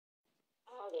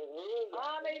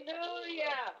Hallelujah.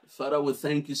 Father, we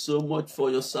thank you so much for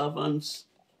your servants,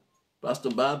 Pastor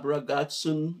Barbara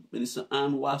Gatson, Minister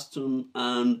Ann Waston,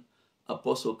 and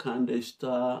Apostle Candace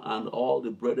Starr, and all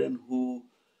the brethren who,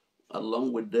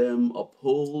 along with them,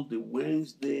 uphold the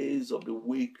Wednesdays of the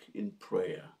week in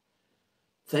prayer.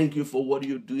 Thank you for what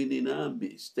you're doing in our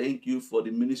midst. Thank you for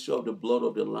the ministry of the blood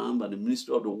of the Lamb and the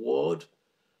ministry of the word.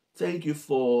 Thank you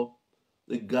for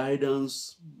the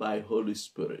guidance by Holy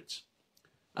Spirit.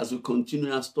 As we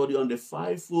continue our study on the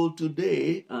fivefold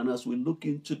today, and as we look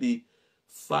into the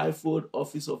fivefold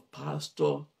office of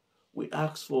pastor, we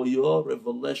ask for your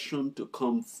revelation to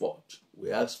come forth.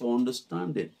 We ask for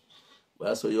understanding. We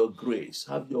ask for your grace.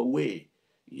 Have your way.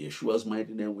 In Yeshua's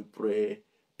mighty name we pray.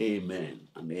 Amen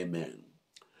and amen.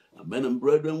 Men and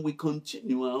brethren, we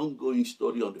continue our ongoing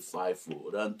study on the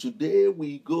fivefold. And today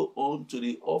we go on to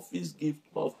the office gift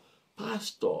of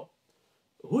pastor.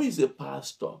 Who is a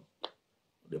pastor?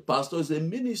 The pastor is a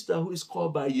minister who is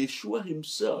called by Yeshua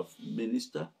himself.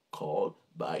 Minister called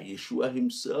by Yeshua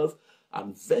himself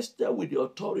and vested with the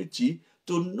authority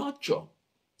to nurture.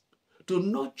 To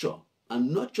nurture.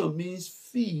 And nurture means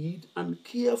feed and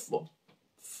care for.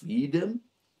 Feed them,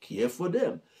 care for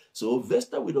them. So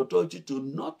vested with authority to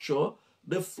nurture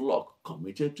the flock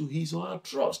committed to his or her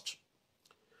trust.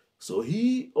 So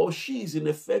he or she is in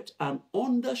effect an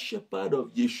under shepherd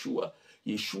of Yeshua.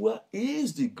 Yeshua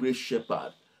is the great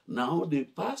shepherd. Now the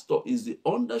pastor is the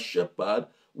under shepherd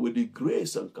with the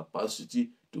grace and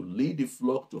capacity to lead the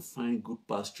flock to find good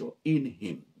pasture in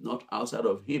him, not outside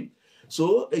of him.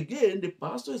 So again, the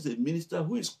pastor is a minister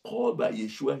who is called by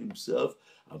Yeshua himself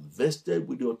and vested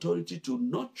with the authority to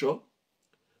nurture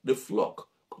the flock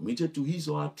committed to his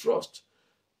or her trust,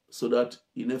 so that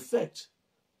in effect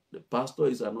the pastor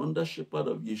is an under shepherd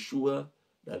of Yeshua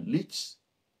that leads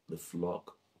the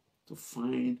flock to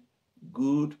find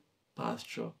good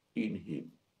pasture in him.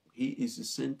 He is the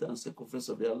center and circumference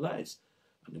of their lives,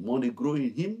 and the more they grow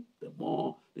in him, the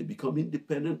more they become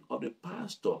independent of the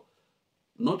pastor.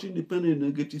 Not independent in a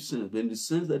negative sense, but in the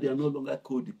sense that they are no longer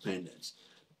codependents.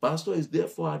 The pastor is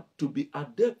therefore to be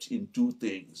adept in two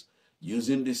things: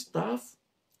 using the staff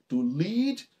to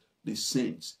lead the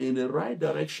saints in the right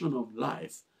direction of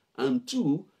life, and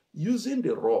two, using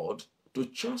the rod to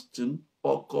chasten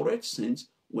or correct saints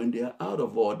when they are out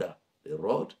of order. The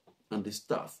rod and the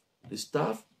staff. The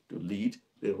staff to lead,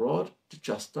 the rod to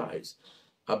chastise.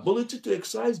 Ability to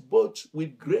exercise both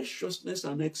with graciousness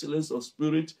and excellence of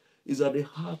spirit is at the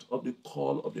heart of the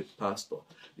call of the pastor.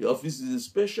 The office is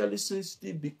especially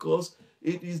sensitive because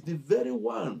it is the very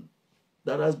one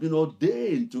that has been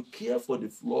ordained to care for the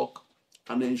flock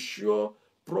and ensure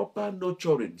proper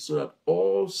nurturing so that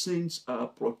all saints are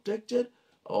protected,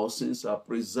 all saints are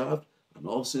preserved, and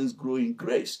all saints grow in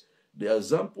grace. There are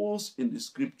examples in the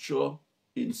scripture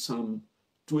in Psalm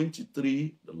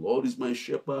 23, the Lord is my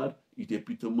shepherd. It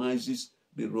epitomizes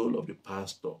the role of the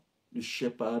pastor, the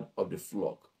shepherd of the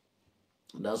flock.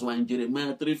 And that's why in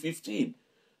Jeremiah 3:15,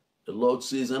 the Lord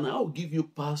says, and I'll give you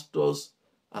pastors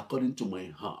according to my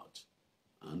heart,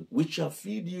 and which shall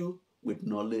feed you with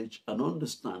knowledge and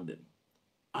understanding.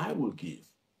 I will give.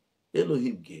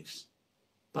 Elohim gives.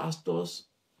 Pastors,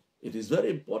 it is very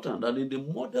important that in the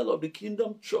model of the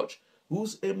kingdom church,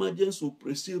 whose emergence will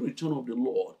precede return of the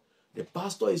Lord, the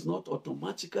pastor is not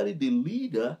automatically the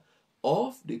leader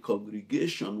of the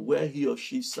congregation where he or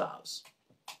she serves.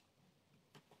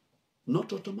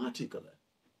 Not automatically.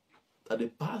 That the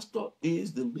pastor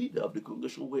is the leader of the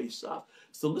congregation where he serves.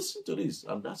 So listen to this,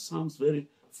 and that sounds very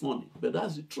funny, but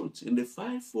that's the truth. In the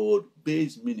fivefold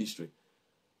based ministry,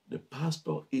 the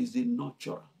pastor is the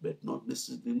nurturer, but not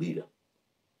necessarily the leader.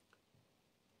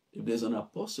 If there's an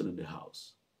apostle in the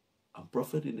house, a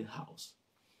prophet in the house,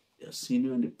 they are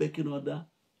senior in the pecking order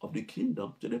of the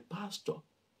kingdom to the pastor.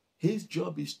 His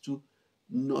job is to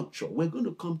nurture. We're going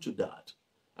to come to that.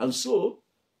 And so,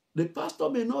 the pastor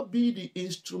may not be the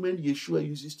instrument Yeshua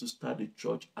uses to start the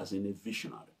church as in a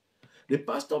visionary. The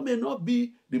pastor may not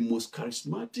be the most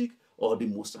charismatic or the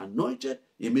most anointed.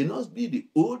 He may not be the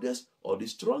oldest or the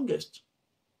strongest.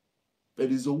 But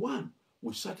he's the one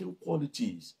with certain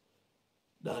qualities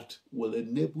that will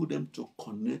enable them to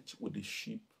connect with the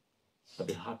sheep at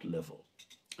the heart level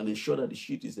and ensure that the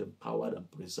sheep is empowered and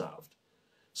preserved.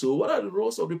 So what are the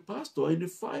roles of the pastor in the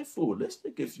fivefold? Let's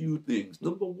take a few things.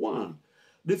 Number one,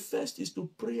 the first is to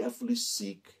prayerfully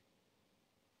seek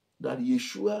that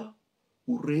Yeshua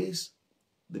will raise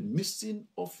the missing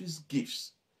office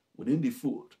gifts within the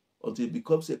fold until it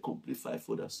becomes a complete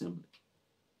fivefold assembly.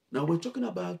 Now we're talking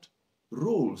about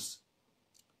roles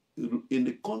in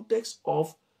the context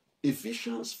of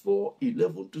Ephesians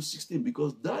 4:11-16,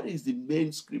 because that is the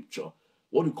main scripture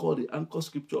what we call the anchor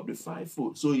scripture of the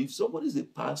fivefold. So if somebody is a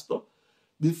pastor,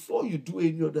 before you do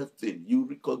any other thing, you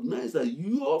recognize that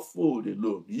your fold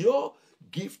alone, your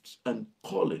gift and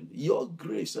calling, your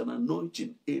grace and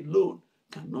anointing alone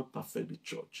cannot perfect the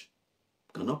church,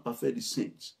 cannot perfect the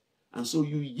saints. And so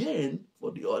you yearn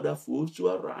for the other folds to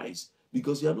arise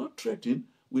because you are not threatened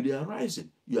with their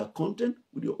rising. You are content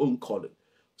with your own calling.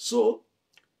 So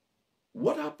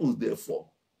what happens, therefore,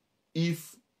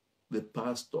 if the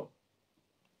pastor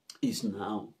is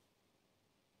now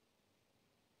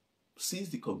sees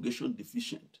the congregation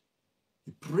deficient?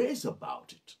 He prays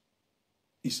about it.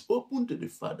 Is open to the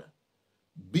Father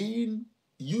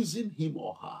using him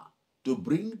or her to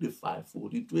bring the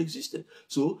fivefold into existence.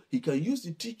 So he can use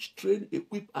the teach, train,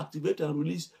 equip, activate, and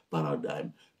release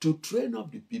paradigm to train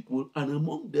up the people, and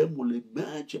among them will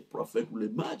emerge a prophet, will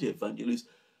emerge an evangelist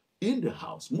in the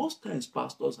house. Most times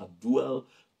pastors have dual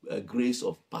grace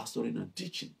of pastoring and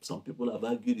teaching. Some people have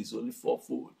argued it's only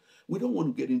fourfold. We don't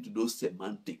want to get into those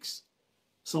semantics.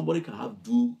 Somebody can have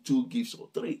two gifts or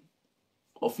three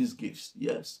office gifts,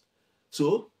 yes.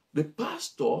 So the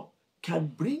pastor can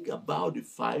bring about the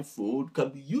fivefold, can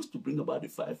be used to bring about the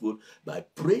fivefold by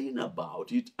praying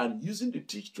about it and using the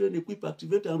teach, train, equip,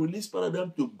 activate, and release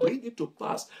paradigm to bring it to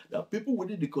pass that people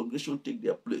within the congregation take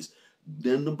their place.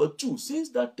 Then number two, since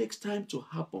that takes time to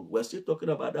happen, we're still talking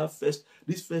about this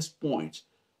first point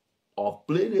of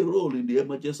playing a role in the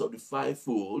emergence of the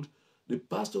fivefold. The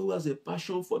pastor who has a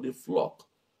passion for the flock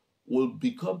will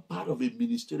become part of a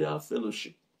ministerial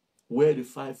fellowship where the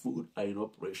fivefold are in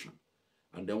operation.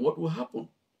 And then what will happen?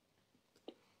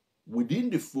 Within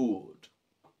the fold,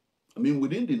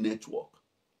 within the network,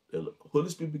 the Holy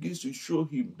Spirit begins to show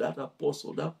him that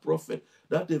apostle, that prophet,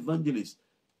 that evangelist,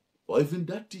 or even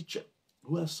that teacher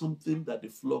who has something that the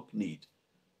flock need.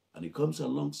 And he comes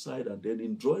alongside, and then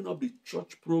in drawing up the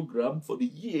church program for the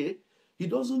year, he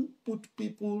doesn't put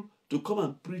people to come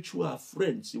and preach who are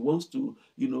friends. He wants to,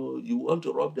 you want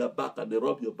to rub their back and they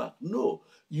rub your back. No,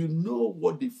 you know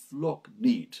what the flock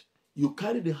need. You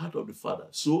carry the heart of the Father.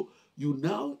 So you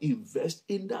now invest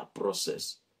in that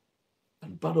process.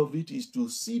 And part of it is to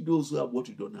see those who have what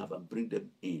you don't have and bring them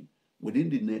in within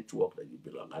the network that you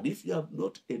belong. And if you have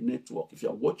not a network, if you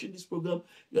are watching this program,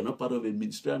 you're not part of a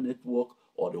ministerial network,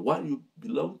 or the one you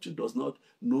belong to does not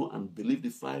know and believe the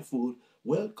fivefold,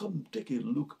 well, come take a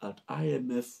look at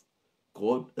IMF,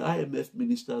 called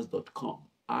imfministers.com.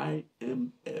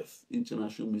 IMF,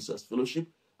 International Ministers Fellowship,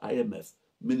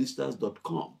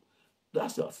 imfministers.com.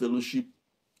 That's our fellowship.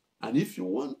 And if you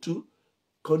want to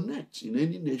connect in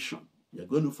any nation, you're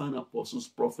going to find apostles,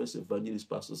 prophets, evangelists,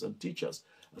 pastors, and teachers.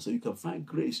 And so you can find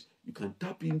grace you can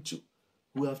tap into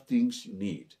who have things you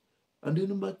need. And then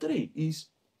number three is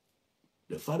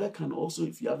the Father can also,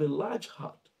 if you have a large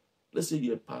heart, let's say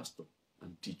you're a pastor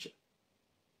and teacher,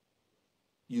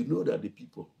 you know that the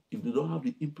people, if they don't have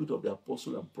the input of the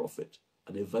apostle and prophet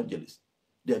and evangelist,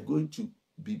 they are going to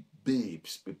be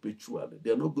babes perpetually.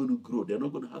 They are not going to grow. They are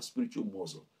not going to have spiritual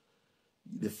muscle.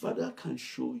 The Father can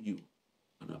show you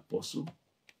an apostle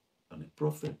and a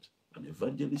prophet, an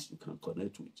evangelist you can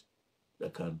connect with,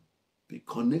 that can be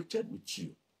connected with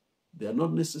you. They are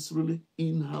not necessarily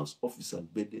in-house officers,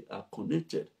 but they are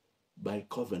connected by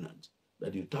covenant,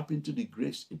 that you tap into the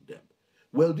grace in them.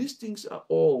 Well, these things are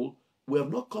all, we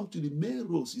have not come to the main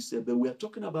roles, he said, but we are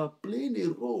talking about playing a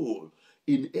role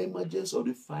in emergence of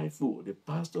the fivefold. The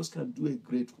pastors can do a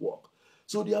great work.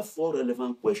 So there are four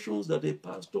relevant questions that a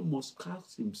pastor must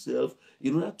ask himself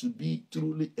in order to be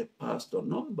truly a pastor.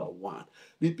 Number one,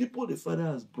 the people the Father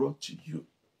has brought to you,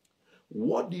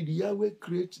 what did Yahweh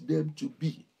create them to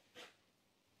be?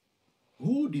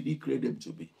 Who did he create them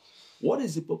to be? What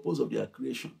is the purpose of their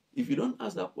creation? If you don't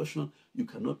ask that question, you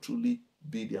cannot truly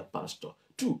be their pastor.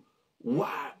 Two,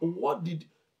 why did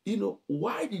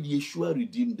Yeshua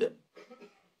redeem them?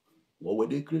 What were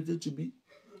they created to be?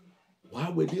 Why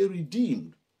were they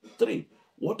redeemed? Three,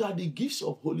 what are the gifts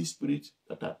of Holy Spirit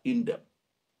that are in them?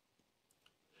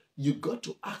 You got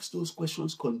to ask those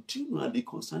questions continually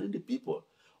concerning the people.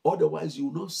 Otherwise, you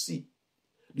will not see.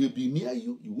 They'll be near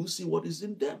you. You will see what is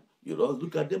in them. You don't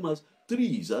look at them as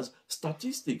trees, as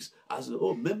statistics, as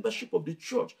membership of the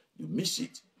church. You miss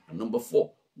it. And number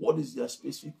four, what is their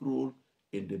specific role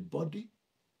in the body,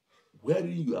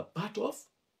 wherein you are part of,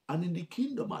 and in the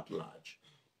kingdom at large?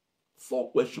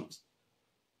 Four questions.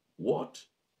 What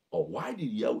or why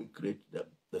did Yahweh create them,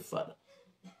 the Father?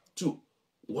 Two,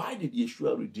 why did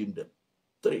Yeshua redeem them?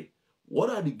 Three,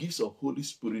 what are the gifts of Holy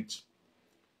Spirit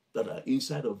that are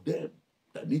inside of them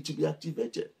that need to be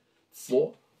activated?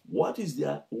 Four, what is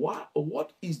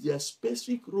their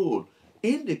specific role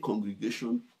in the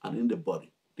congregation and in the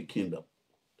body, the kingdom?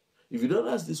 If you don't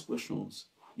ask these questions,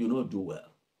 you'll not do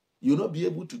well. You'll not be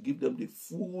able to give them the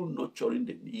full nurturing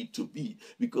they need to be,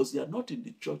 because they are not in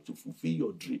the church to fulfill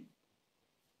your dream.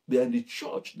 They are in the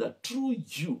church that through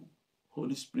you,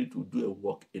 Holy Spirit will do a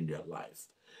work in their life.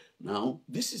 Now,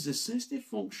 this is a sensitive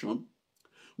function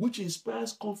which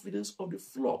inspires confidence of the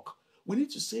flock. We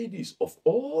need to say this: of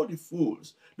all the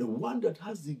folds, the one that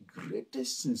has the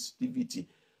greatest sensitivity,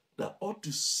 that ought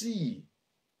to see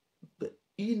the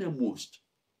innermost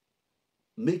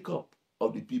makeup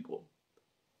of the people,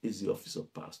 is the office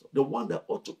of pastor. The one that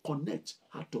ought to connect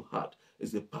heart to heart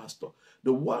is the pastor.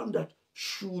 The one that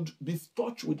should be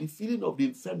touched with the feeling of the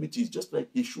infirmities, just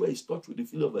like Yeshua is touched with the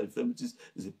feeling of the infirmities,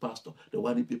 is the pastor. The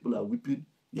one the people are weeping,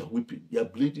 they are weeping. They are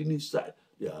bleeding inside.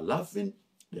 They are laughing.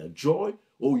 They are joy.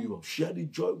 Oh, you have shared the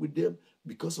joy with them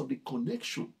because of the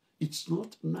connection. It's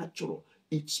not natural.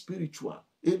 It's spiritual.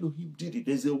 Elohim did it.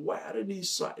 There's a wiring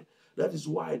inside. That is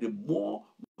why the more,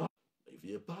 if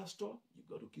you're a pastor, you've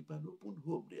got to keep an open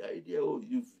home. The idea, oh,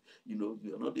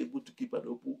 you're not able to keep an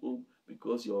open home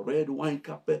because your red wine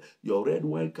carpet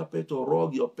or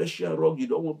rug, your Persian rug, you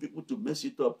don't want people to mess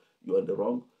it up. You're in the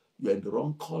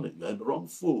wrong calling. You're in the wrong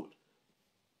fold.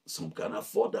 Some can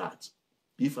afford that,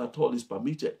 if at all is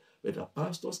permitted. But the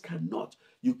pastors cannot.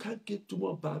 You can't keep too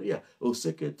much barrier. Oh,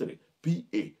 secretary,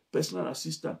 PA, personal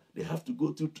assistant, they have to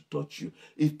go through to touch you.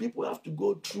 If people have to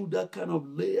go through that kind of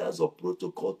layers of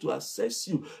protocol to assess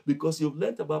you, because you've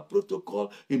learned about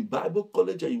protocol in Bible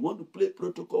college and you want to play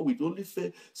protocol with only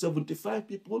 75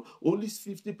 people, only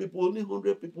 50 people, only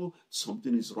 100 people,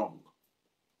 something is wrong.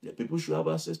 The people should have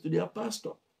access to their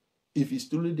pastor. If he's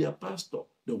truly their pastor,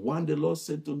 the one the Lord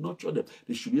sent to nurture them,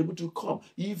 they should be able to come.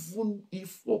 Even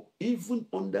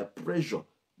under pressure,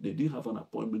 they didn't have an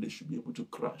appointment, they should be able to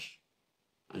crash.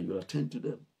 And you attend to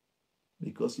them,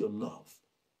 because your love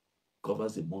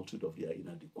covers the multitude of their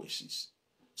inadequacies.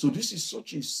 So this is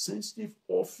such a sensitive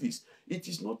office. It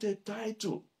is not a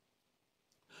title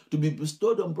to be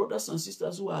bestowed on brothers and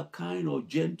sisters who are kind or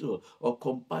gentle or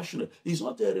compassionate. It's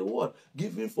not a reward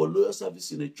given for loyal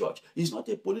service in a church. It's not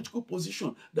a political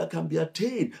position that can be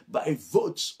attained by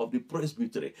votes of the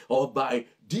presbytery or by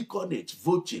deaconate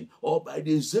voting or by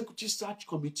the executive search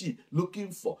committee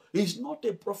looking for. It's not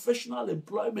a professional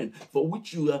employment for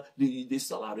which you are the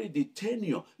salary, the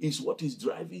tenure is what is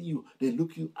driving you. They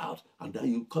look you out and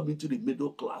then you come into the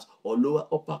middle class or lower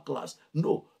upper class.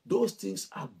 No, those things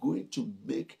are going to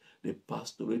make the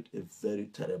pastorate a very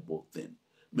terrible thing.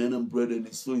 Men and brethren,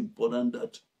 it's so important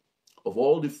that of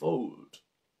all the fold,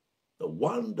 the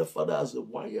one the Father has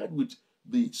wired with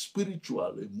the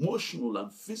spiritual, emotional,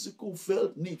 and physical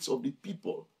felt needs of the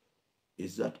people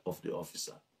is that of the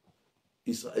officer,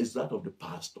 is that of the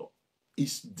pastor.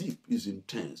 It's deep, it's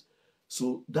intense.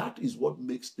 So that is what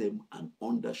makes them an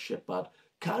under shepherd,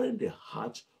 carrying the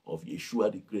heart of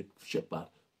Yeshua, the great shepherd,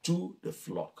 to the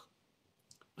flock.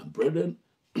 And brethren,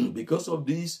 because of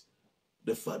this,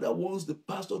 the Father wants the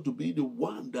pastor to be the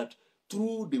one that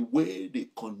through the way they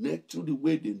connect, through the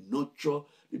way they nurture,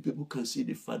 the people can see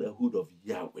the fatherhood of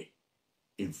Yahweh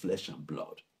in flesh and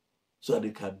blood, so that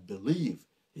they can believe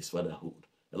his fatherhood.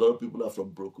 A lot of people are from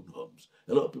broken homes.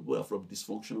 A lot of people are from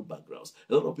dysfunctional backgrounds.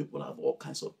 A lot of people have all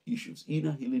kinds of issues,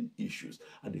 inner healing issues,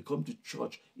 and they come to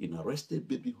church in arrested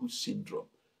babyhood syndrome.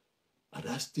 At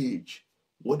that stage,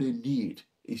 what they need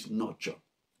is nurture.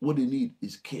 What they need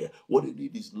is care. What they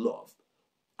need is love.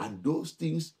 And those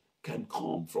things can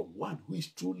come from one who is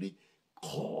truly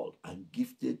called and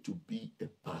gifted to be a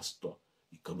pastor.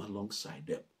 You come alongside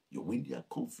them. You win their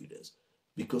confidence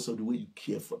because of the way you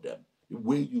care for them, the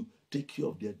way you take care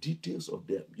of their details of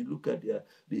them. You look at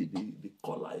the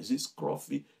collar. Is this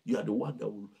scruffy? You are the one that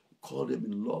will call them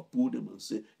in love, pull them and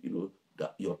say,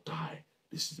 that your tie,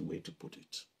 this is the way to put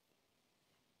it.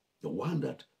 The one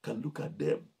that can look at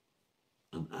them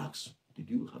and ask, did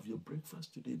you have your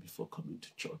breakfast today before coming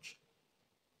to church?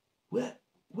 Where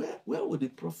would the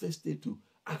prophet stay to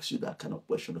ask you that kind of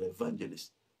question, or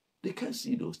evangelist? They can't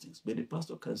see those things, but the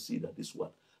pastor can see that this one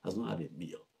has not had a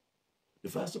meal. The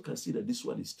pastor can see that this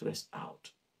one is stressed out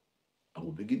and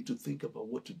will begin to think about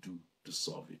what to do to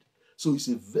solve it. So it's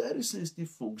a very sensitive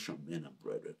function, men and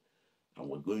brethren. And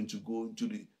we're going to go into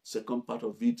the second part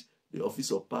of it, the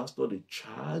office of pastor, the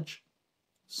charge,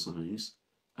 signs,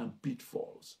 and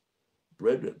pitfalls.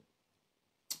 Brethren,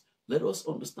 let us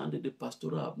understand that the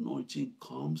pastoral anointing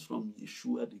comes from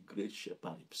Yeshua, the great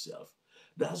shepherd himself.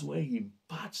 That's why he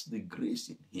imparts the grace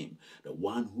in him, the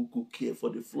one who could care for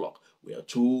the flock. We are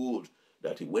told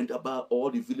that he went about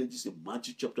all the villages in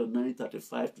Matthew chapter 9,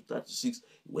 35 to 36.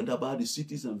 He went about the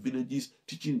cities and villages,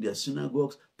 teaching in their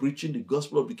synagogues, preaching the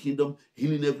gospel of the kingdom,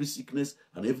 healing every sickness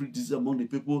and every disease among the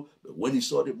people. But when he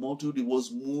saw the multitude, he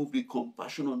was moved with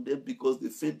compassion on them because they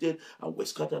fainted and were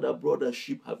scattered abroad as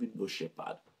sheep having no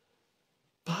shepherd.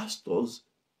 Pastors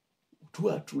who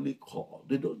are truly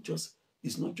called,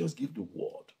 it's not just give the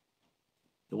word.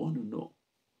 They want to know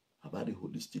about the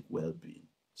holistic well-being,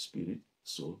 spirit,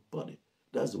 soul, body.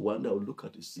 That's the one that will look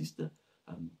at a sister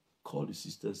and call the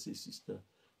sister and say, sister,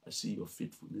 I see your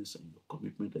faithfulness and your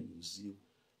commitment and your zeal.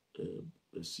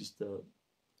 Sister,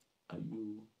 are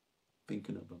you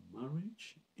thinking about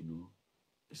marriage?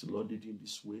 Is the Lord leading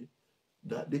this way?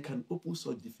 That they can open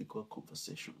such difficult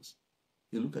conversations.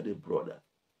 You look at a brother,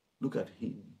 look at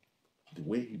him, the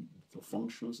way he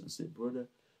functions, and say, brother,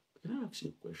 can I ask you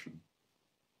a question?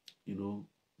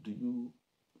 Do you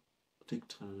take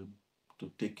time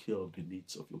to take care of the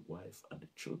needs of your wife and the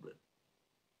children?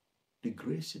 The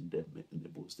grace in them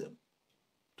enables them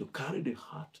to carry the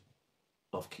heart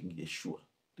of King Yeshua,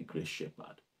 the great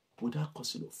shepherd, without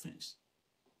causing offense.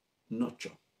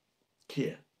 Nurture,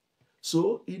 care.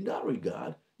 So in that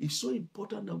regard, it's so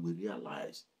important that we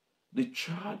realize the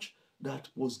charge that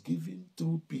was given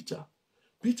through Peter.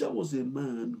 Peter was a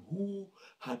man who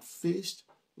had faced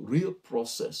real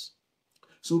process.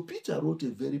 So Peter wrote a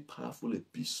very powerful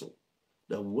epistle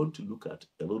that we want to look at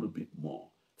a little bit more.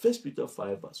 1 Peter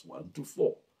 5 verse 1 to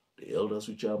 4. The elders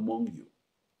which are among you,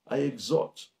 I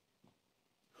exhort,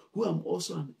 who am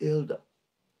also an elder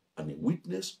and a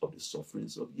witness of the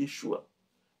sufferings of Yeshua,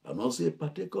 and also a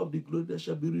partaker of the glory that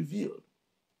shall be revealed.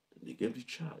 Then they gave the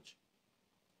charge.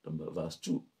 Verse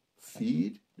 2,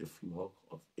 feed the flock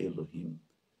of Elohim,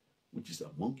 which is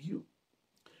among you,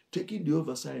 taking the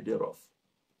oversight thereof,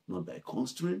 not by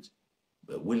constraint,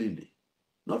 but willingly,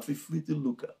 not with fleeting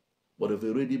lucre, but of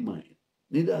a ready mind,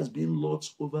 neither as being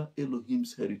lords over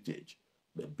Elohim's heritage,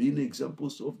 but being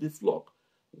examples of the flock.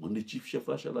 When the chief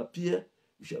shepherd shall appear,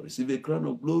 you shall receive a crown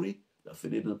of glory that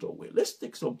fadeth not away. Let's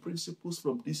take some principles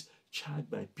from this charge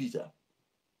by Peter.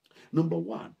 Number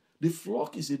one, the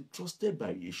flock is entrusted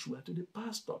by Yeshua to the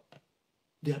pastor.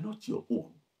 They are not your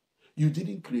own. You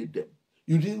didn't create them.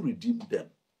 You didn't redeem them.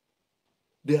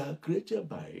 They are created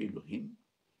by Elohim.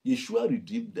 Yeshua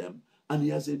redeemed them, and he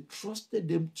has entrusted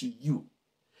them to you.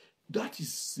 That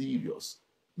is serious.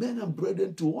 Men and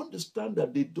brethren, to understand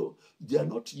that they are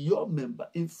not your member.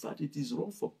 In fact, it is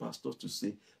wrong for pastors to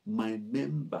say, my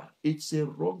member. It's a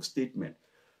wrong statement.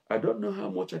 I don't know how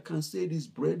much I can say this,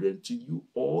 brethren, to you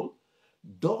all.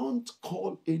 Don't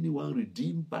call anyone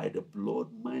redeemed by the blood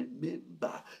my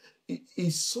member. It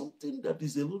is something that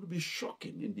is a little bit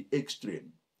shocking in the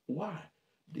extreme. Why?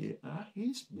 They are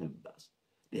his members.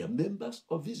 They are members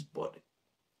of his body.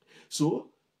 So,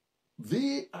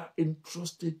 they are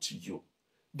entrusted to you.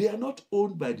 They are not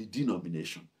owned by the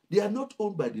denomination. They are not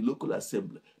owned by the local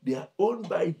assembly. They are owned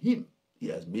by him. He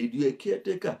has made you a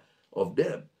caretaker of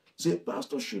them. So a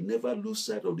pastor should never lose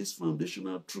sight of this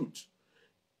foundational truth.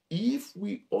 If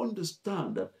we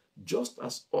understand that just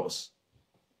as us,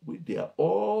 they are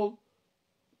all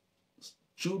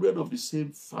children of the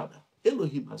same father.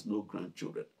 Elohim has no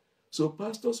grandchildren. So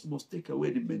pastors must take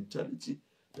away the mentality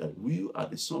that we are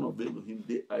the son of Elohim,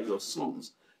 they are your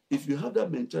sons. If you have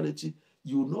that mentality,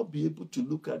 you will not be able to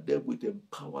look at them with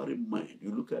empowering mind.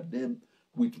 You look at them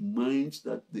with minds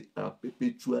that they are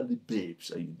perpetually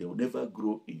babes and they will never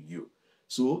grow in you.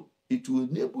 So it will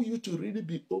enable you to really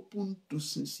be open to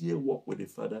sincere work with the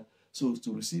Father, so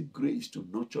to receive grace to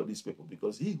nurture these people,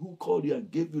 because he who called you and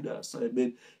gave you the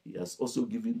assignment, he has also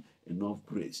given enough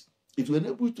grace. It will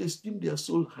enable you to esteem their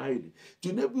soul highly, to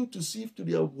enable you to see to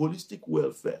their holistic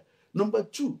welfare. Number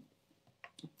two,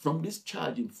 from this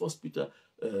charge in 1 Peter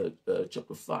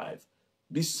chapter 5,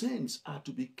 the saints are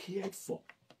to be cared for.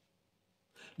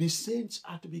 The saints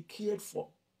are to be cared for.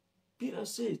 Peter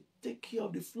says, take care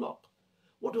of the flock.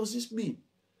 What does this mean?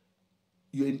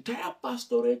 Your entire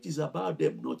pastorate is about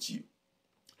them, not you.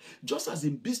 Just as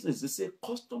in business, they say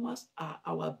customers are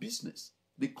our business.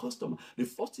 The customer, the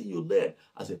first thing you learn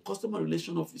as a customer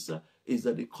relation officer is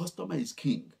that the customer is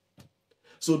king.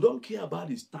 So don't care about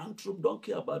his tantrum, don't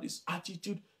care about his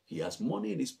attitude. He has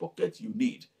money in his pocket you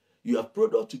need. You have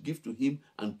product to give to him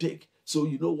and take. So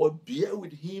you know what? Bear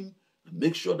with him and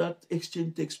make sure that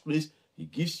exchange takes place. He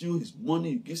gives you his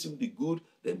money, you give him the good,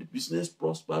 then the business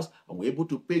prospers and we're able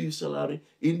to pay you salary.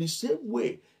 In the same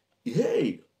way,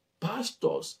 hey,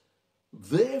 pastors,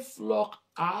 their flock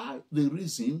are the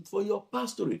reason for your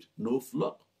pastorate. No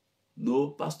flock, no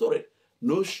pastorate.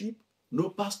 No sheep, no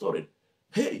pastorate.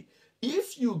 Hey,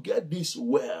 if you get this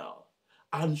well,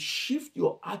 and shift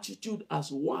your attitude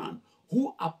as one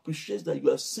who appreciates that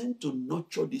you are sent to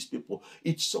nurture these people.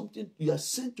 It's something you are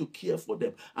sent to care for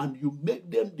them, and you make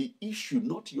them the issue,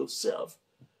 not yourself.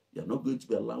 You're not going to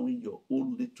be allowing your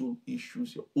own little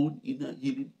issues, your own inner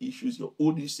healing issues, your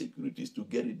own insecurities to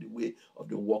get in the way of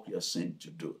the work you're sent to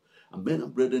do. And men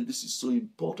and brethren, this is so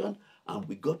important, and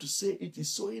we got to say it is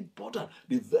so important.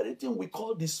 The very thing we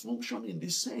call dysfunction in the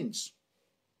saints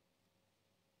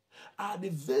are the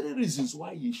very reasons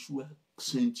why Yeshua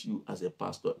sent you as a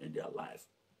pastor in their life.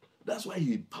 That's why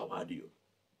he empowered you.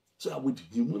 So with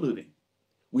humility,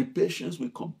 with patience,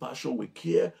 with compassion, with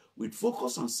care, with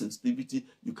focus and sensitivity,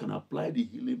 you can apply the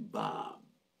healing balm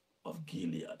of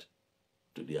Gilead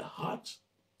to their heart,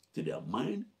 to their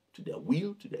mind, to their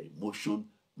will, to their emotion,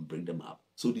 and bring them up.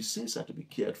 So the saints are to be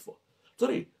cared for.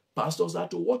 3, pastors are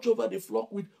to watch over the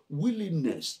flock with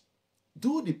willingness.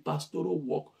 Do the pastoral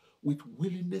work with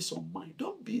willingness of mind.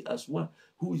 Don't be as one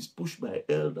who is pushed by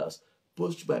elders,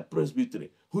 pushed by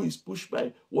presbytery, who is pushed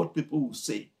by what people will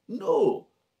say. No,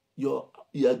 you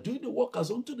are doing the work as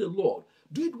unto the Lord.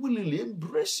 Do it willingly,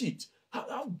 embrace it. Have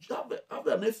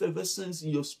an effervescence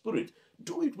in your spirit.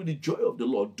 Do it with the joy of the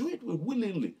Lord. Do it with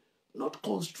willingly, not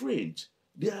constraint.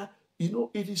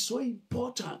 It is so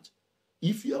important.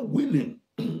 If you are willing,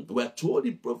 we are told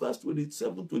in Proverbs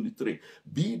 27:23,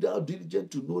 be thou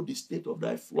diligent to know the state of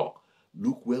thy flock.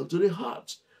 Look well to the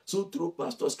heart. So true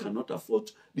pastors cannot afford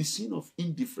the sin of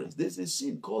indifference. There's a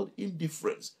sin called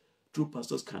indifference. True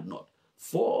pastors cannot.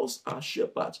 False are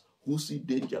shepherds who see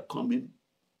danger coming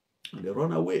and they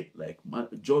run away. Like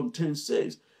John 10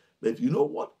 says, that you know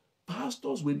what?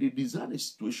 Pastors, when they design a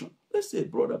situation, let's say a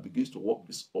brother begins to walk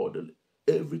disorderly.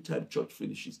 Every time church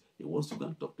finishes, he wants to go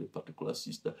and talk to a particular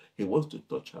sister. He wants to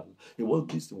touch her. He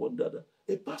wants this, he wants that.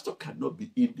 A pastor cannot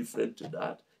be indifferent to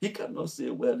that. He cannot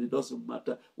say, well, it doesn't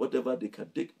matter, whatever they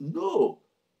can take. No.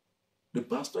 The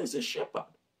pastor is a shepherd.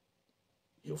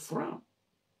 He'll frown.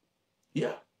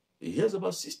 Yeah. He hears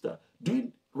about sister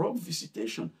doing wrong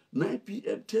visitation, 9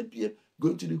 p.m., 10 p.m.,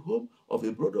 going to the home of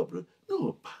a brother or brother.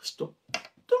 No, pastor,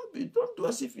 don't do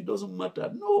as if it doesn't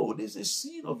matter. No, there's a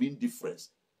sin of indifference.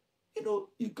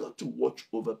 You got to watch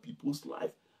over people's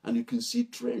life, and you can see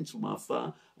trends from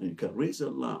afar, and you can raise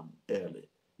alarm early.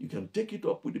 You can take it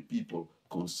up with the people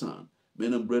concerned.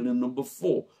 Men and brethren, number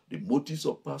 4, the motives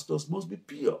of pastors must be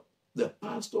pure. The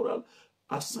pastoral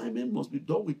assignment must be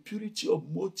done with purity of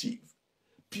motive,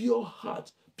 pure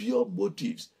heart, pure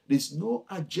motives. There's no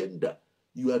agenda.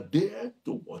 You are there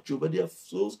to watch over their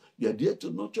souls. You are there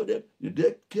to nurture them. You're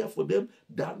there to care for them.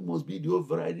 That must be the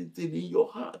overriding thing in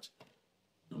your heart.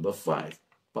 Number 5,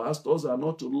 pastors are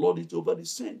not to lord it over the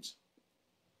saints.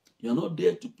 You're not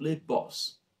there to play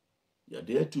boss. You're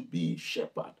there to be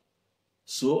shepherd.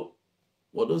 So,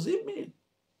 what does it mean?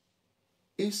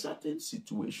 In certain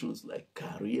situations like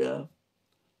career,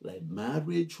 like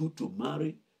marriage, who to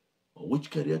marry, or which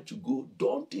career to go,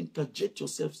 don't interject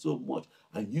yourself so much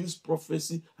and use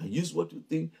prophecy and use what you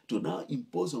think to now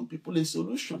impose on people a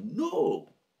solution. No.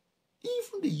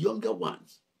 Even the younger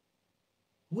ones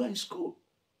who are in school,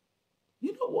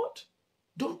 you know what?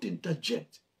 Don't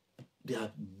interject. There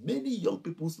are many young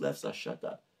people's lives are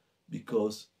shattered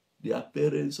because their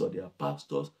parents or their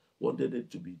pastors wanted them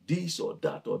to be this or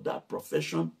that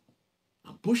profession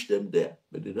and push them there,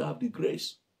 but they don't have the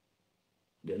grace.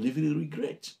 They're living in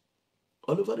regret.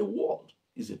 All over the world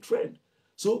is a trend.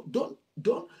 So don't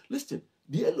listen.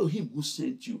 The Elohim who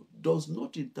sent you does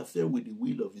not interfere with the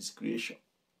will of his creation.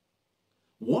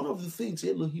 One of the things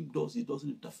Elohim does, he doesn't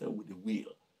interfere with the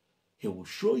will. He will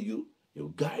show you, he will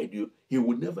guide you, he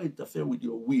will never interfere with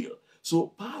your will. So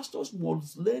pastors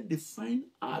must learn the fine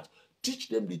art, teach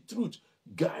them the truth,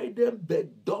 guide them,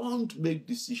 but don't make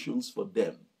decisions for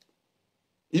them.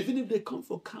 Even if they come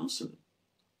for counseling,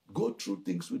 go through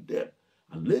things with them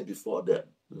and lay before them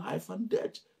life and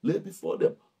death, lay before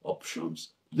them options,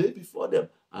 lay before them,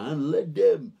 and let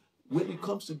them, when it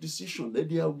comes to decision, let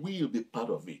their will be part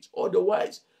of it.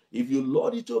 Otherwise, if you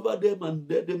lord it over them and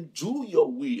let them do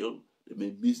your will, they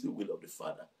may miss the will of the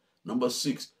Father. Number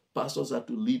 6, pastors are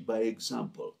to lead by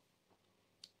example.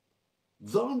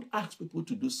 Don't ask people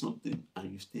to do something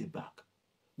and you stay back.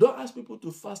 Don't ask people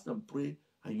to fast and pray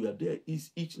and you are there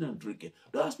eating and drinking.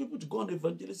 Don't ask people to go on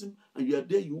evangelism and you are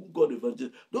there, you won't go on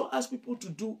evangelism. Don't ask people to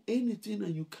do anything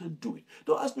and you can't do it.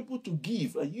 Don't ask people to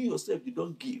give and you yourself, you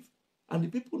don't give. And the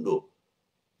people know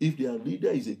if their leader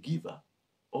is a giver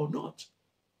or not.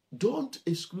 Don't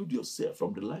exclude yourself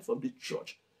from the life of the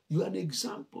church. You are an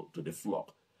example to the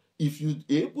flock. If you're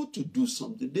able to do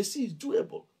something, they see it's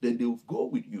doable, then they will go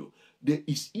with you.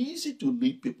 It's easy to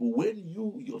lead people when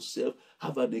you yourself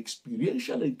have an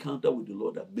experiential encounter with the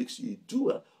Lord that makes you a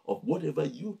doer of whatever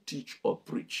you teach or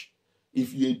preach.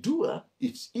 If you're a doer,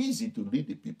 it's easy to lead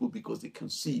the people because they can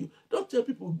see you. Don't tell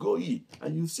people, go in,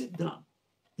 and you sit down.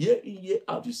 Year in, year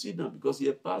out, you sit down because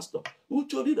you're a pastor. Who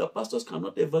told you that pastors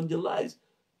cannot evangelize?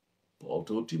 Paul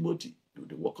told Timothy, do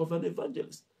the work of an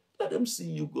evangelist. Let them see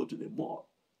you go to the mall.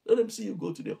 Let them see you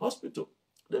go to the hospital.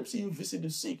 Let them see you visit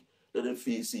the sick. Let them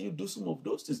see you do some of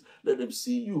those things. Let them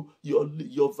see you,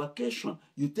 your vacation.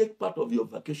 You take part of your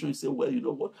vacation. You say, well, you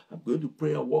know what? I'm going to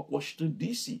prayer walk Washington,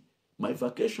 D.C. My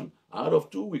vacation, out of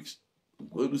 2 weeks, I'm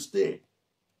going to stay.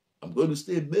 I'm going to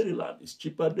stay in Maryland. It's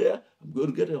cheaper there. I'm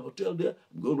going to get a hotel there.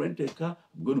 I'm going to rent a car.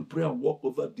 I'm going to pray and walk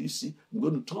over DC. I'm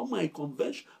going to turn my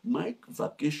convention, my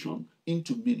vacation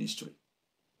into ministry.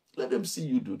 Let them see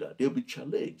you do that. They'll be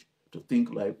challenged to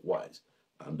think likewise.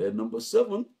 And then number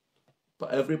 7,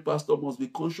 every pastor must be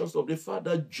conscious of the fact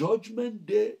that judgment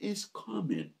day is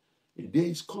coming. A day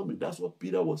is coming. That's what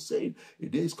Peter was saying. A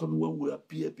day is coming when we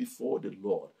appear before the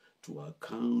Lord to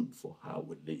account for how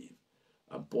we live.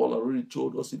 And Paul already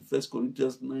told us in 1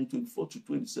 Corinthians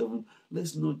 9:24-27,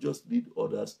 let's not just lead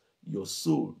others, your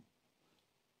soul.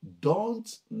 Don't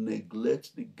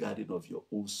neglect the guarding of your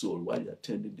own soul while you're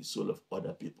tending the soul of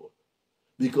other people.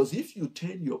 Because if you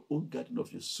tend your own guarding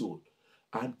of your soul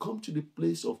and come to the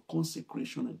place of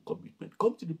consecration and commitment,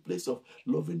 come to the place of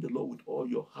loving the Lord with all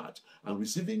your heart and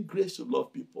receiving grace to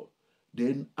love people,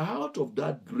 then out of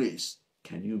that grace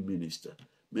can you minister.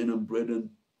 Men and brethren,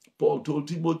 Paul told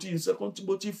Timothy in 2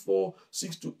 Timothy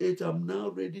 4:6-8, I'm now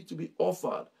ready to be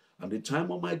offered, and the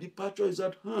time of my departure is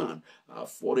at hand.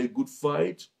 I've fought a good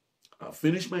fight. I've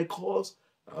finished my course.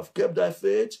 I've kept thy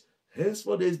faith.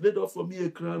 Henceforth there is laid up for me a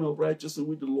crown of righteousness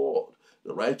with the Lord.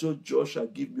 The righteous judge shall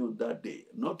give me on that day,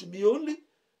 not to me only,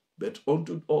 but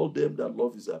unto all them that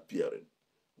love his appearing.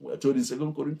 We are told in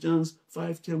 2 Corinthians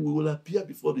 5:10, we will appear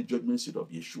before the judgment seat of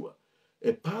Yeshua.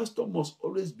 A pastor must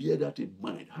always bear that in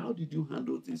mind. How did you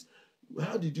handle this?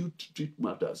 How did you treat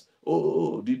matters?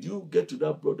 Oh, did you get to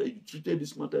that brother? You treated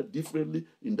this matter differently.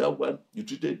 In that one, you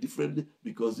treated differently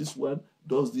because this one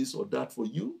does this or that for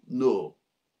you? No.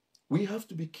 We have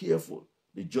to be careful.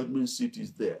 The judgment seat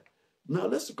is there. Now,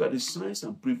 let's look at the signs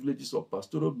and privileges of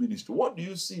pastoral ministry. What do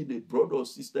you see in a brother or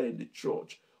sister in the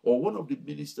church or one of the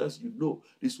ministers you know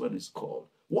this one is called?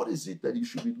 What is it that you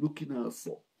should be looking out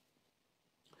for?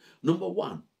 Number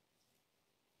 1,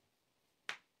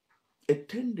 a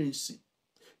tendency.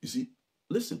 You see,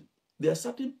 listen, there are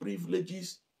certain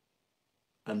privileges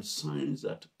and signs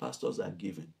that pastors are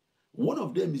given. One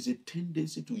of them is a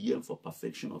tendency to yearn for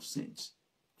perfection of saints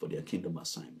for their kingdom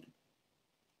assignment.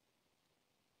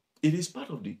 It is part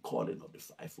of the calling of the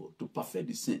fivefold to perfect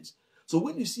the saints. So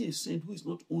when you see a saint who is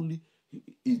not only,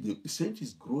 the saint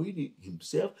is growing in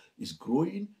himself, is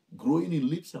growing in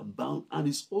leaps and bounds, and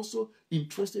is also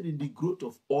interested in the growth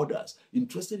of others,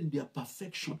 interested in their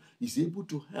perfection, is able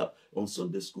to help. On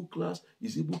Sunday school class,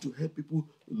 is able to help people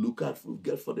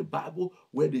get for the Bible,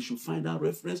 where they should find out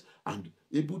reference, and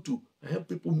able to help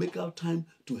people make out time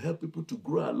to help people to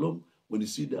grow along. When you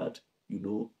see that,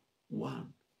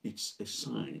 one, it's a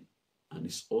sign, and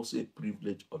it's also a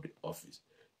privilege of the office.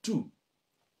 2,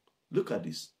 look at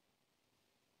this.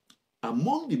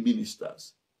 Among the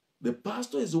ministers, the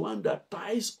pastor is the one that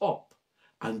ties up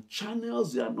and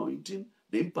channels the anointing,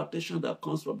 the impartation that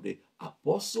comes from the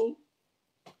apostle,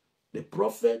 the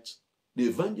prophet, the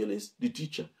evangelist, the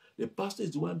teacher. The pastor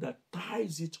is the one that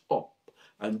ties it up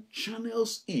and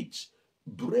channels it,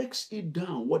 breaks it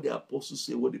down, what the apostle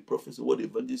say, what the prophet say, what the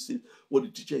evangelist say, what the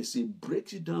teacher is saying,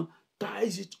 breaks it down,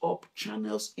 ties it up,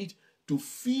 channels it to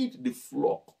feed the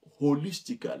flock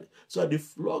holistically. So that the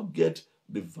flock get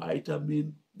the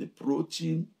vitamin, the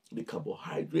protein, the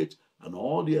carbohydrate, and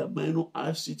all the amino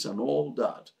acids and all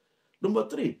that. Number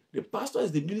 3, the pastor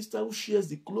is the minister who shares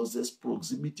the closest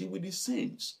proximity with the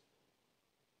saints.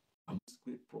 And this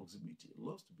great proximity,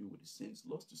 loves to be with the saints,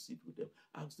 loves to sit with them,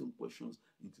 ask them questions.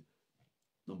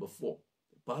 Number 4,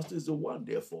 the pastor is the one,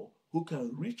 therefore, who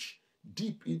can reach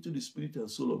deep into the spirit and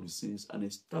soul of the saints and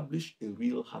establish a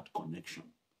real heart connection.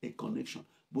 A connection,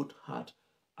 both heart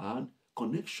and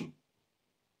connection.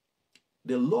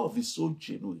 The love is so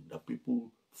genuine that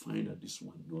people find that this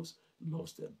one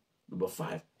loves them. Number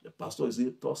 5, the pastor is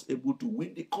thus able to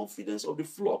win the confidence of the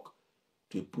flock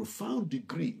to a profound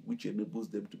degree, which enables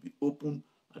them to be open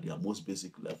at their most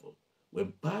basic level.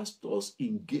 When pastors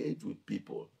engage with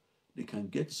people, they can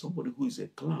get somebody who is a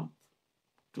clamp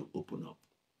to open up,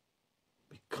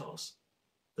 because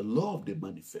the love they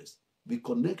manifest, the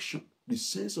connection, The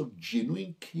sense of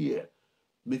genuine care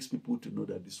makes people to know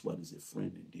that this one is a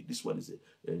friend indeed. This one is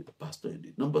a pastor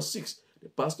indeed. Number 6, the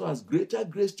pastor has greater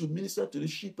grace to minister to the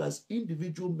sheep as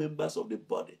individual members of the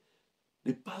body.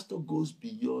 The pastor goes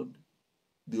beyond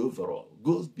the overall,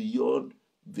 goes beyond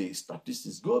the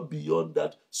statistics, goes beyond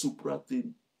that supra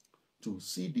thing to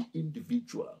see the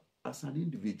individual as an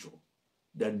individual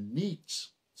that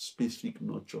needs specific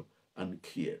nurture and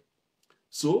care.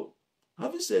 So,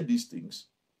 having said these things,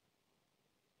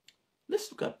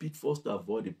 let's look at pitfalls to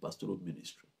avoid in pastoral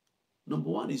ministry. Number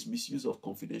 1 is misuse of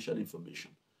confidential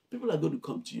information. People are going to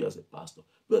come to you as a pastor.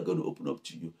 People are going to open up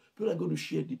to you. People are going to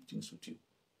share deep things with you.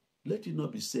 Let it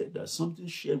not be said that something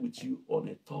shared with you on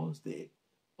a Thursday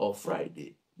or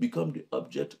Friday become the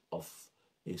object of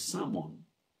a sermon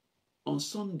on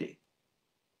Sunday.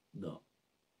 No.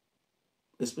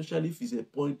 Especially if it's a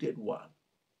pointed one.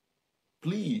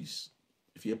 Please,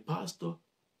 if you're a pastor,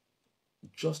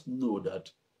 just know that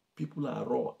people are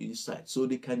raw inside. So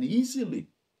they can easily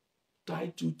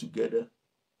tie two together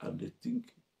and they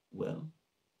think, well,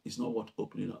 it's not worth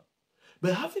opening up.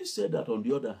 But having said that, on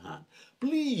the other hand,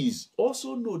 please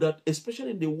also know that,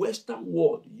 especially in the Western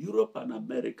world, Europe and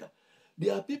America,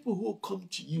 there are people who come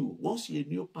to you once you're a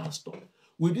new pastor.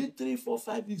 Within 3, 4,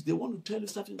 5 weeks, they want to tell you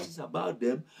certain things about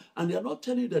them, and they are not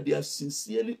telling you that they are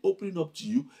sincerely opening up to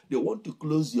you. They want to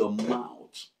close your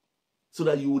mouth so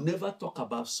that you will never talk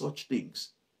about such things,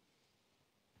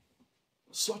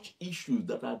 such issues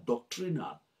that are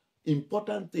doctrinal,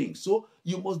 important things. So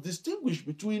you must distinguish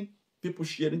between people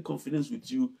sharing confidence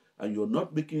with you and you're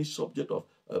not making a subject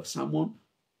of someone,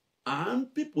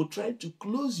 and people trying to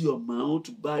close your mouth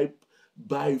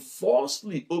by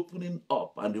falsely opening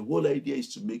up, and the whole idea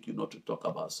is to make you not to talk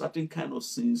about certain kind of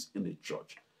sins in the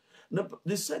church. Now,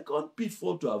 the second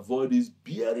pitfall to avoid is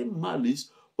bearing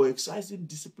malice or exercising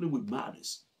discipline with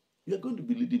malice. You're going to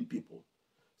be leading people.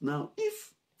 Now,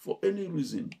 if for any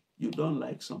reason you don't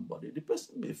like somebody, the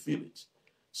person may feel it.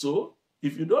 So,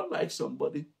 if you don't like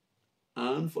somebody,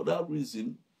 and for that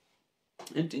reason,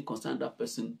 anything concerning that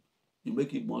person, you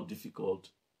make it more difficult,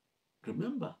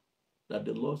 remember that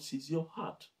the Lord sees your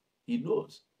heart. He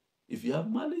knows. If you have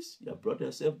malice, you have brought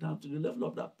yourself down to the level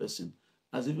of that person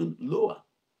as even lower.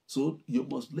 So you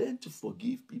must learn to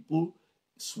forgive people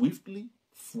swiftly,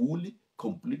 fully,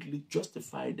 completely,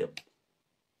 justify them,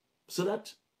 so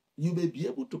that you may be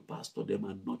able to pastor them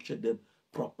and nurture them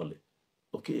properly.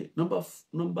 Okay,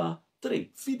 number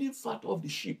 3, feeding fat of the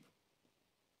sheep.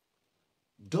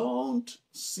 Don't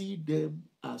see them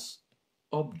as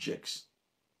objects,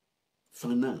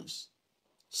 finance,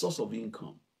 source of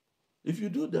income. If you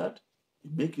do that, you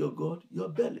make your God your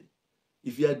belly.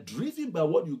 If you are driven by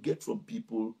what you get from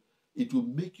people, it will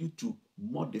make you to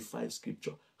modify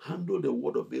scripture, handle the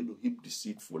word of Elohim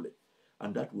deceitfully,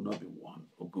 and that will not be one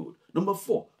or good. Number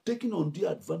 4, taking undue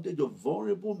advantage of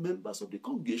vulnerable members of the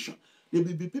congregation. There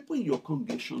will be people in your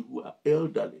congregation who are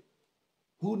elderly,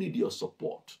 who need your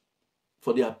support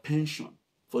for their pension,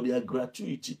 for their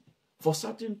gratuity, for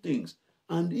certain things.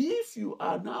 And if you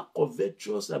are now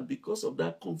covetous, and because of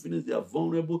that confidence, they are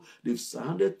vulnerable, they've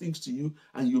handed things to you,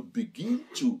 and you begin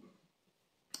to,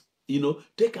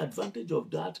 take advantage of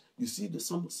that. You see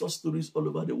some such stories all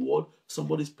over the world.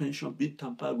 Somebody's pension being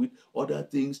tampered with, other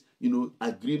things,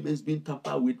 agreements being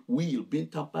tampered with, will being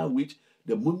tampered with.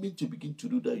 The moment you begin to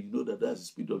do that, you know that that's the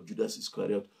spirit of Judas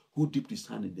Iscariot, who dipped his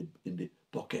hand in the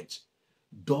pocket.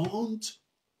 Don't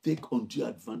take undue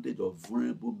advantage of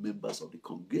vulnerable members of the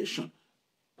congregation.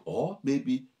 Or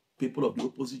maybe people of the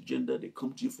opposite gender, they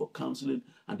come to you for counseling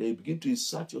and they begin to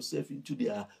insert yourself into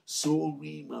their soul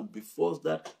realm, and before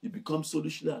that, you become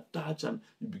socially attached and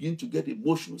you begin to get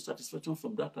emotional satisfaction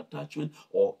from that attachment,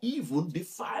 or even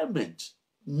defilement.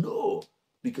 No.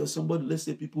 Because somebody, let's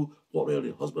say people quarrel,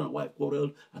 a husband and wife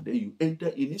quarrel, and then you enter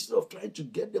in. Instead of trying to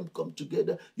get them come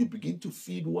together, you begin to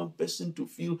feed one person to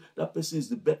feel that person is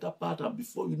the better part, and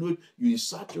before you know it, you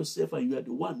insert yourself and you are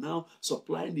the one now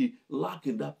supplying the lack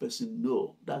in that person.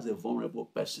 No, that's a vulnerable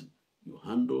person. You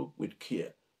handle with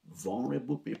care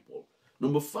vulnerable people.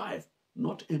 Number 5,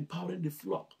 not empowering the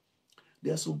flock.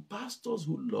 There are some pastors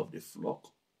who love the flock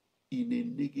in a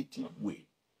negative way.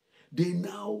 They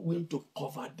now want to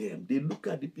cover them. They look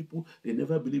at the people, they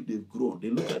never believe they've grown. They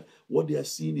look at what they are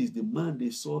seeing is the man they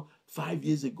saw 5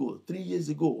 years ago, 3 years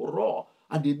ago, raw,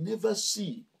 and they never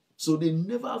see. So they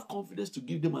never have confidence to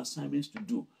give them assignments to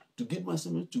do, to give them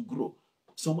assignments to grow.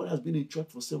 Somebody has been in church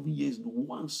for 7 years, and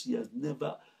once he has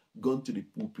never gone to the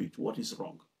pulpit. What is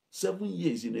wrong? 7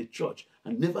 years in a church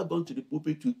and never gone to the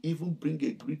pulpit to even bring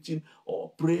a greeting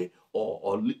or pray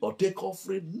or take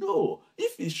offering. No.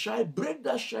 If he's shy, break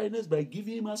that shyness by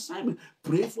giving him assignment.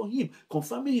 Pray for him,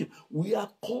 confirming him. We are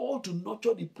called to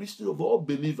nurture the priesthood of all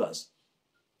believers.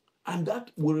 And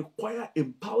that will require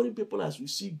empowering people as we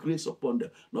see grace upon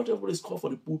them. Not everybody is called for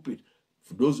the pulpit.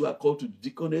 For those who are called to the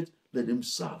deaconate, let them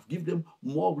serve. Give them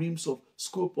more realms of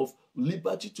scope of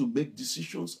liberty to make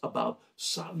decisions about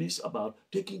service, about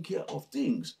taking care of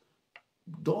things.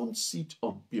 Don't sit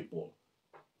on people.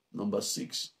 Number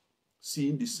 6,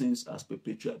 seeing the saints as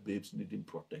perpetual babes needing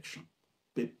protection.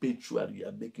 Perpetually, you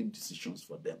are making decisions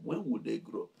for them. When will they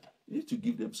grow? You need to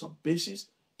give them some paces,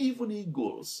 even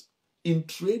eagles. In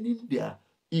training their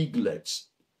eaglets,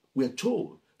 we're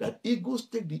told that eagles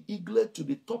take the eaglet to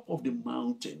the top of the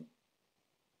mountain,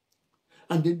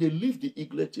 and then they leave the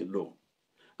eaglet alone.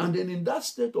 And then in that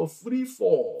state of free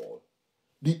fall,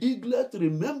 the eaglet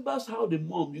remembers how the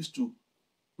mom used to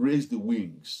raise the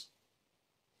wings.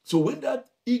 So when that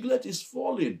eaglet is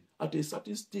falling at a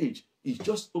certain stage, it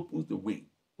just opens the wing,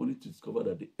 only to discover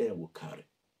that the air will carry.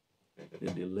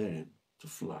 Then they learn to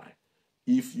fly.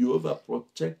 If you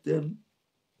overprotect them,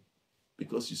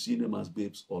 because you see them as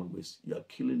babes always, you are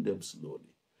killing them slowly.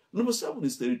 Number 7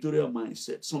 is territorial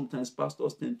mindset. Sometimes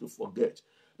pastors tend to forget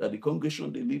that the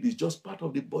congregation they lead is just part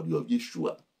of the body of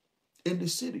Yeshua in the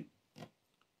city,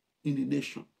 in the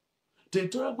nation.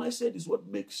 Territorial mindset is what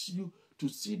makes you to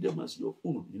see them as your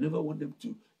own. You never want them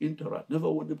to interact, never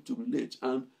want them to relate.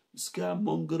 And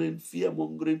scaremongering,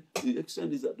 fear-mongering, the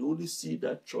extent is that they only see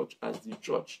that church as the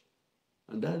church.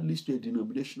 And that leads to a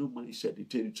denominational mindset. The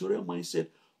territorial mindset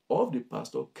of the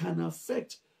pastor can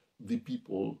affect the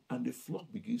people, and the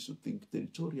flock begins to think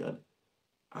territorially.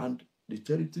 And the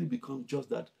territory becomes just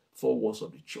that 4 walls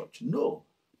of the church. No.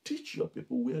 Teach your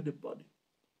people where the body.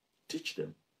 Teach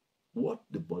them what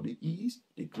the body is,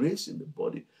 the grace in the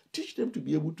body. Teach them to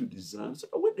be able to discern. So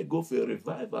when they go for a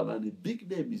revival and a big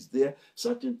name is there,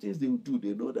 certain things they will do.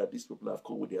 They know that these people have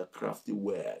come with their crafty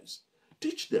wares.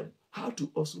 Teach them how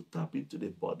to also tap into the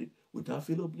body without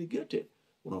feeling obligated.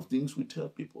 One of the things we tell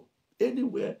people,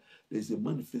 anywhere there's a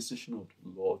manifestation of the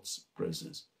Lord's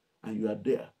presence and you are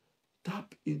there,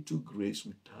 tap into grace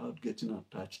without getting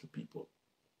attached to people.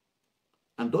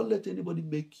 And don't let anybody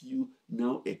make you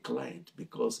now a client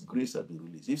because grace has been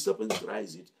released. If someone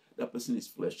tries it, that person is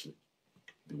fleshly.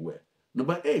 Beware.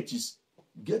 Number 8 is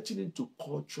getting into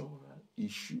cultural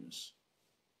issues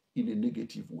in a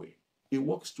negative way. It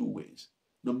works 2 ways.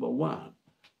 Number 1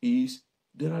 is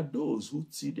there are those who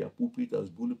see their pulpit as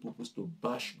bully purpose to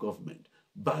bash government,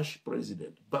 bash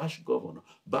president, bash governor,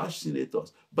 bash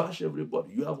senators, bash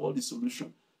everybody. You have all the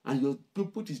solution. And your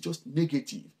pulpit is just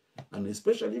negative. And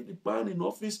especially if the man in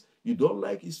office, you don't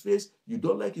like his face, you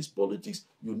don't like his politics,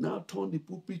 you now turn the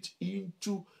pulpit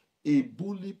into a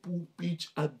bully pulpit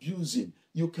abusing.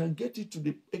 You can get it to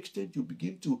the extent you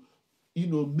begin to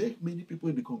make many people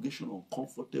in the congregation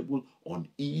uncomfortable,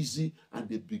 uneasy, and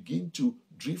they begin to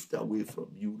drift away from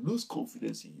you, lose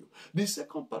confidence in you. The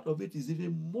second part of it is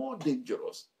even more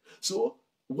dangerous. So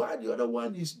while the other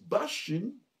one is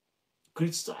bashing,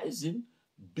 criticizing,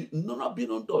 not being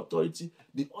under authority,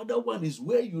 the other one is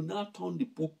where you now turn the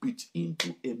pulpit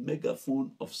into a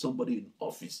megaphone of somebody in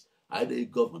office, either a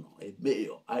governor, a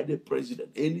mayor, either a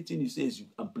president. Anything he says, you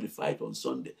amplify it on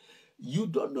Sunday. You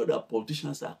don't know that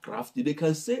politicians are crafty. They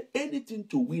can say anything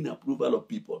to win approval of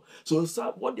people. So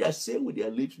what they are saying with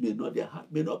their lips their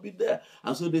heart may not be there.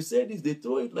 And so they say this, they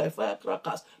throw it like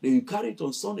firecrackers. Then you carry it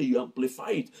on Sunday, you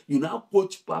amplify it. You now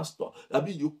quote pastor.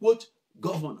 You quote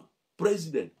governor,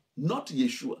 president, not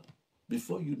Yeshua.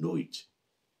 Before you know it,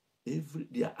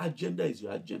 their agenda is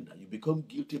your agenda. You become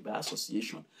guilty by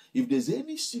association. If there's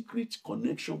any secret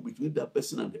connection between that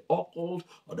person and the occult,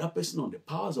 or that person on the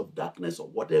powers of darkness or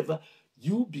whatever,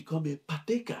 you become a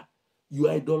partaker. You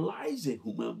idolize a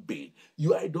human being.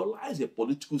 You idolize a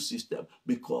political system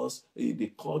because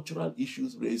the cultural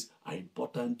issues raised are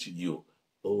important to you.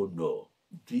 Oh no,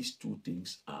 these 2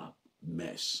 things are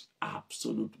mess,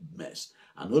 absolute mess.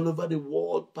 And all over the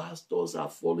world, pastors are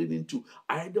falling into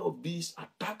either of these,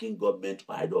 attacking government,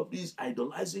 or either of these,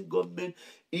 idolizing government.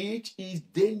 It is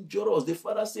dangerous. The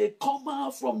Father said, come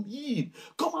out from him.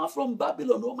 Come out from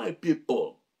Babylon, oh my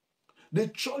people. The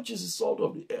church is the salt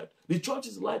of the earth. The church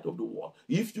is the light of the world.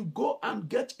 If you go and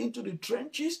get into the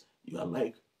trenches,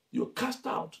 you're cast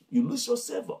out. You lose your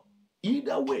savor.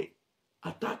 Either way,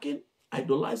 attacking,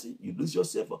 idolizing, you lose your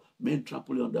savor. Men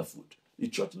trample you underfoot. The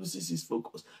church loses its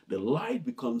focus. The light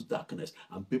becomes darkness,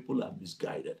 and people are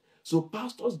misguided. So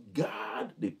pastors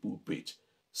guard the pulpit,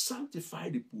 sanctify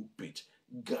the pulpit,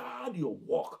 Guard your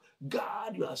work.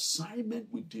 Guard your assignment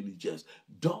with diligence.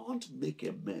 Don't make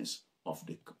a mess of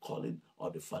the calling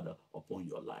of the Father upon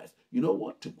your life. You know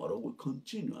what? Tomorrow will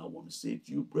continue. I want to say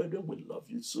to you, brethren, we love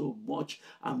you so much,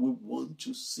 and we want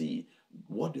to see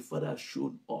what the Father has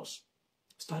shown us,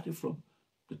 starting from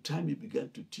the time he began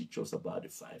to teach us about the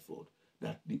fivefold,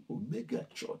 that the Omega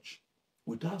Church,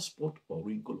 without spot or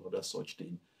wrinkle or other such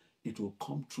thing, it will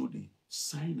come through the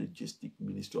synergistic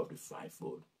ministry of the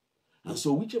fivefold. And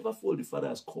so whichever fold the Father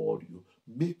has called you,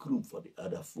 make room for the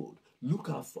other fold.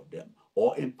 Look out for them,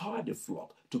 or empower the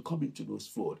flock to come into those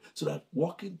fold, so that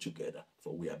working together,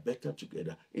 for we are better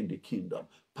together in the kingdom.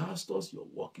 Pastors, your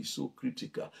work is so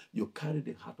critical. You carry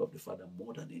the heart of the Father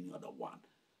more than any other one.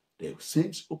 The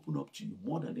saints open up to you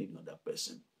more than any other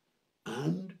person.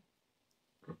 And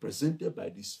represented by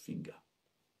this finger,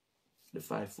 the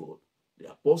fivefold, the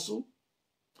apostle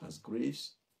has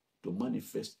grace to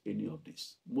manifest any of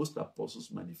this. Most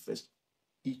apostles manifest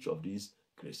each of these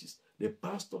graces. The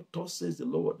pastor, thus says the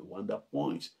Lord, the one that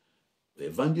points. The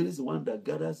evangelist, the one that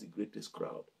gathers the greatest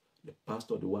crowd. The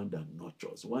pastor, the one that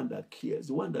nurtures, the one that cares,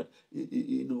 the one that,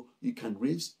 he can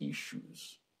raise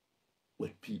issues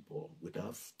with people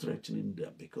without threatening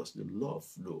them, because the love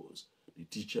flows. The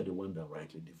teacher, the one that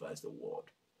rightly divides the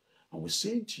word. And we're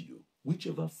saying to you,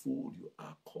 whichever fold you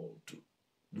are called to,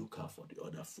 look out for the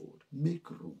other fold. Make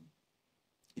room.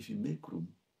 If you make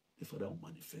room, the Father will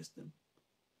manifest them.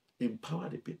 Empower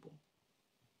the people.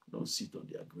 Don't sit on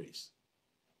their grace.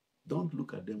 Don't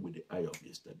look at them with the eye of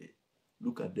yesterday.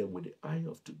 Look at them with the eye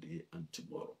of today and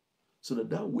tomorrow. So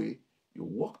that way you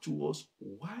walk towards,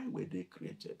 why were they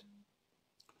created?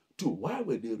 2, why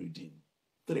were they redeemed?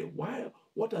 3,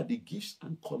 what are the gifts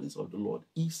and callings of the Lord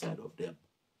inside of them?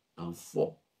 And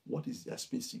 4, what is their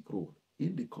specific role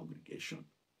in the congregation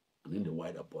and in the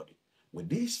wider body? With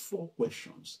these 4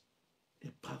 questions,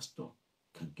 a pastor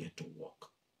can get to work.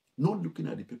 Not looking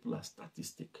at the people as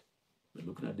statistic, but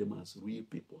looking at them as real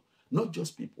people. Not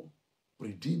just people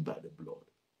redeemed by the blood.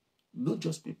 Not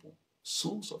just people,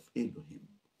 sons of Elohim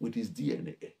with his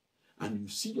DNA. And you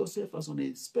see yourself as on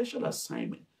a special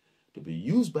assignment to be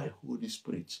used by Holy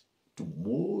Spirit to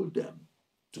mold them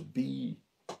to be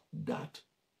that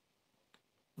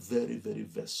very, very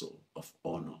vessel of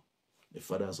honor the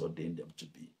Father has ordained them to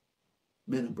be.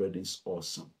 Men and brethren, it's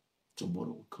awesome.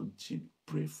 Tomorrow will continue.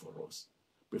 Pray for us.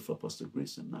 Pray for Pastor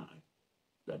Grace and I,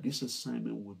 that this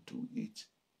assignment will do it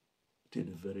till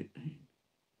the very end.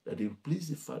 That it will please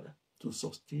the Father to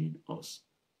sustain us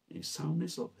in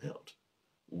soundness of health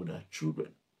with our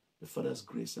children. The Father's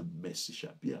grace and mercy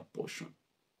shall be our portion.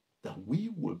 That we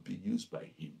will be used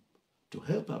by him to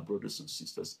help our brothers and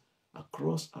sisters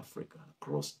across Africa,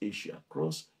 across Asia,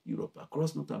 across Europe,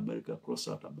 across North America, across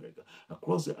South America,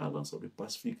 across the islands of the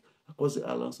Pacific, across the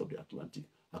islands of the Atlantic,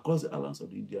 across the islands of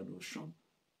the Indian Ocean,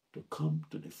 to come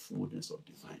to the fullness of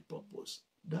divine purpose.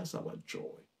 That's our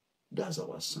joy. That's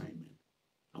our assignment.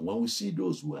 And when we see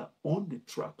those who are on the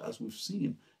track, as we've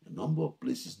seen a number of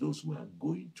places, those who are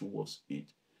going towards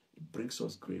it, it brings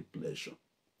us great pleasure.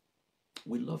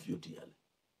 We love you dearly.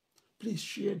 Please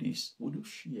share this. Would you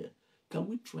share? Can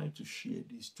we try to share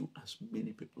this to as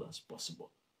many people as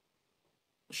possible?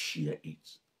 Share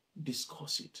it,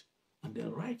 discuss it, and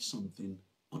then write something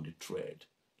on the thread.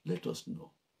 Let us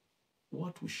know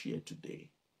what we shared today.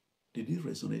 Did it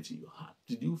resonate in your heart?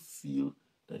 Did you feel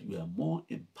that you are more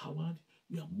empowered?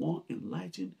 You are more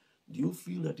enlightened? Do you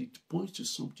feel that it points to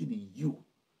something in you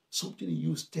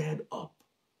stirred up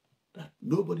that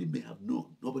nobody may have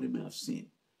known, nobody may have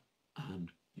seen,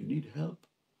 and you need help?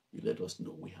 You let us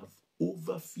know. We have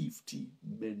over 50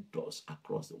 mentors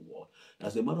across the world.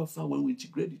 As a matter of fact, when we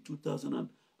integrate the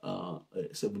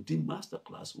 2017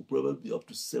 masterclass, we'll probably be up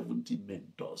to 70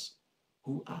 mentors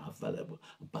who are available.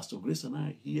 And Pastor Grace and I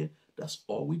are here. That's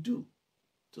all we do,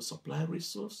 to supply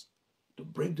resource, to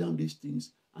break down these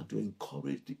things, and to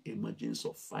encourage the emergence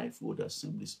of fivefold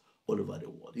assemblies all over the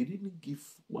world. He didn't give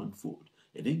one fold.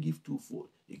 He didn't give twofold.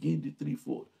 He gave the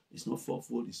threefold. It's not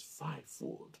fourfold, it's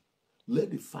fivefold.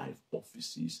 Let the 5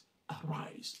 offices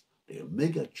arise. The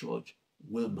mega church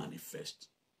will manifest.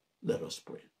 Let us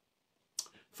pray.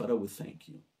 Father, we thank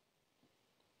you.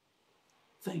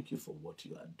 Thank you for what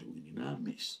you are doing in our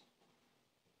midst.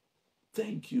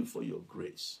 Thank you for your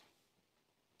grace.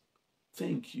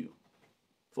 Thank you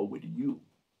for with you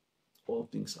all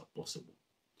things are possible.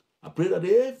 I pray that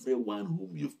everyone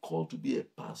whom you've called to be a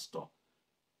pastor,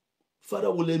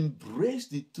 Father, will embrace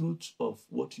the truth of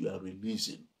what you are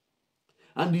releasing.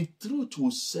 And the truth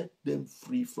will set them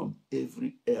free from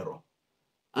every error.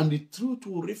 And the truth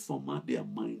will reformat their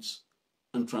minds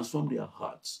and transform their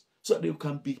hearts so that they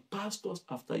can be pastors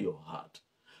after your heart.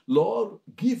 Lord,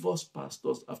 give us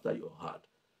pastors after your heart.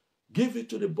 Give it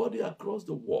to the body across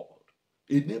the world.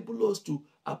 Enable us to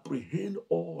apprehend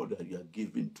all that you are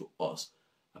giving to us.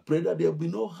 I pray that there will be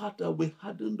no heart that will be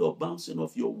hardened or bouncing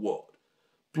off your word.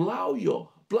 Plow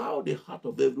the heart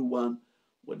of everyone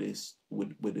with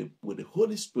the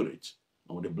Holy Spirit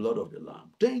and with the blood of the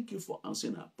Lamb. Thank you for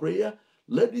answering our prayer.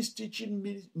 Let this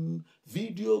teaching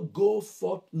video go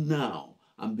forth now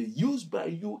and be used by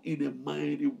you in a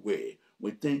mighty way.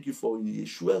 We thank you for in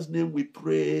Yeshua's name we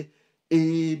pray.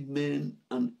 Amen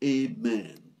and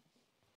amen.